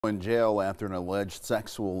In jail after an alleged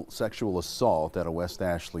sexual assault at a West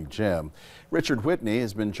Ashley gym. Richard Whitney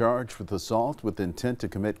has been charged with assault with intent to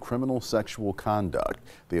commit criminal sexual conduct.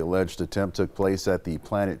 The alleged attempt took place at the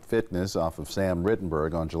Planet Fitness off of Sam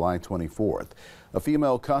Rittenberg on July 24th. A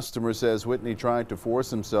female customer says Whitney tried to force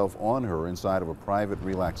himself on her inside of a private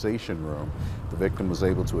relaxation room. The victim was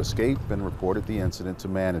able to escape and reported the incident to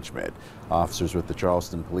management. Officers with the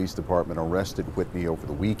Charleston Police Department arrested Whitney over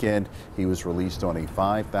the weekend. He was released on a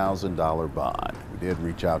 $5,000 bond. We did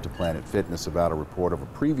reach out to Planet Fitness about a report of a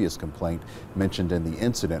previous complaint mentioned in the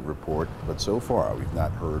incident report, but so far we've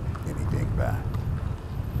not heard anything back.